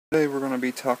Today we're going to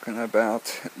be talking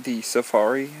about the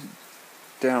Safari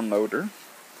downloader.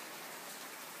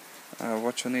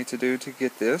 What you'll need to do to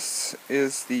get this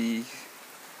is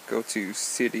go to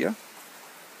Cydia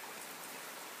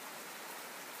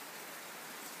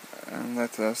and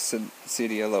let the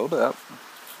Cydia load up.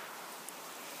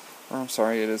 I'm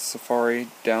sorry, it is Safari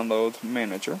Download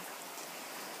Manager.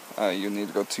 You'll need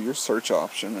to go to your search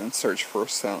option and search for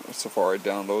Safari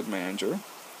Download Manager.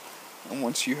 And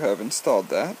once you have installed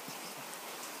that,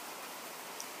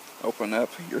 open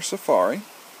up your Safari,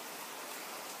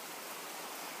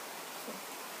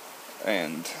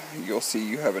 and you'll see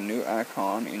you have a new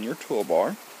icon in your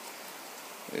toolbar.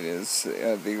 It is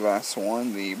the last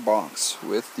one, the box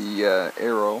with the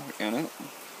arrow in it.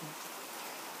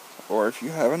 Or if you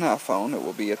have an iPhone, it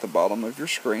will be at the bottom of your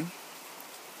screen.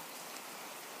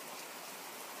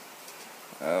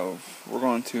 We're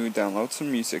going to download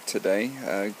some music today.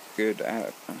 A good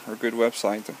app or good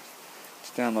website to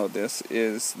download this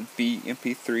is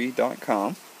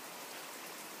bmp3.com,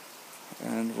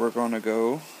 and we're going to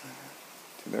go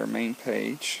to their main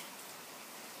page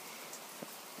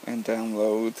and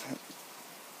download,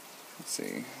 let's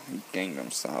see,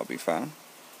 Gangnam Style will be fine,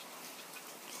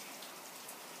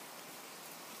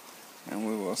 and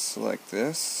we will select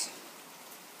this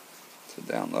to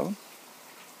download.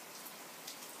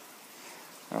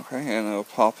 Okay, and it'll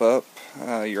pop up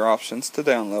your options to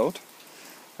download,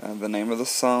 the name of the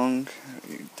song,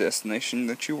 destination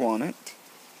that you want it.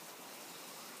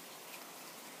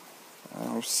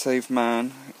 I'll save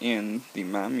mine in the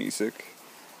My Music.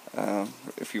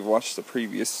 If you watched the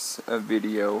previous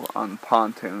video on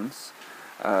pontoons,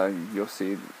 you'll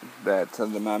see that the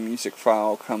My Music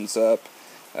file comes up.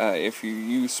 If you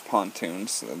use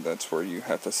pontoons, that's where you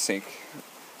have to sync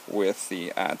with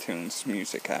the iTunes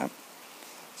Music app.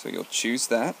 So you'll choose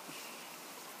that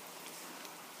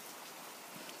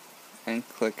and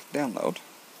click download,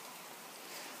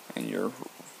 and your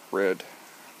red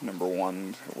number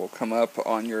 1 will come up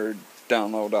on your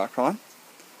download icon,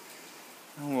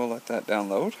 and we'll let that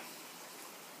download.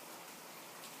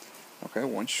 Okay,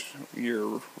 once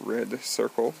your red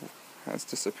circle has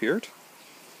disappeared,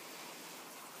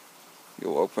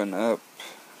 you'll open up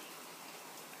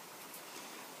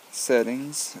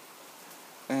settings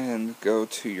and go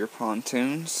to your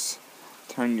pontoons,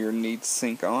 turn your need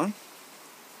sync on,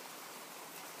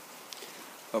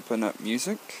 open up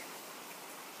music,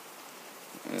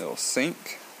 it'll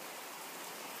sync,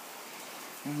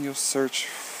 and you'll search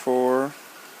for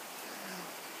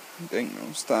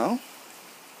Gangnam Style,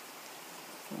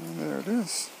 and there it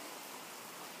is.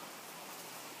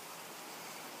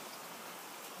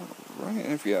 Alright,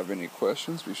 and if you have any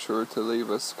questions, be sure to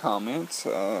leave us comments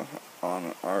on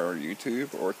our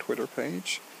YouTube or Twitter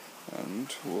page,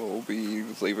 and we'll be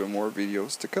leaving more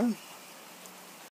videos to come.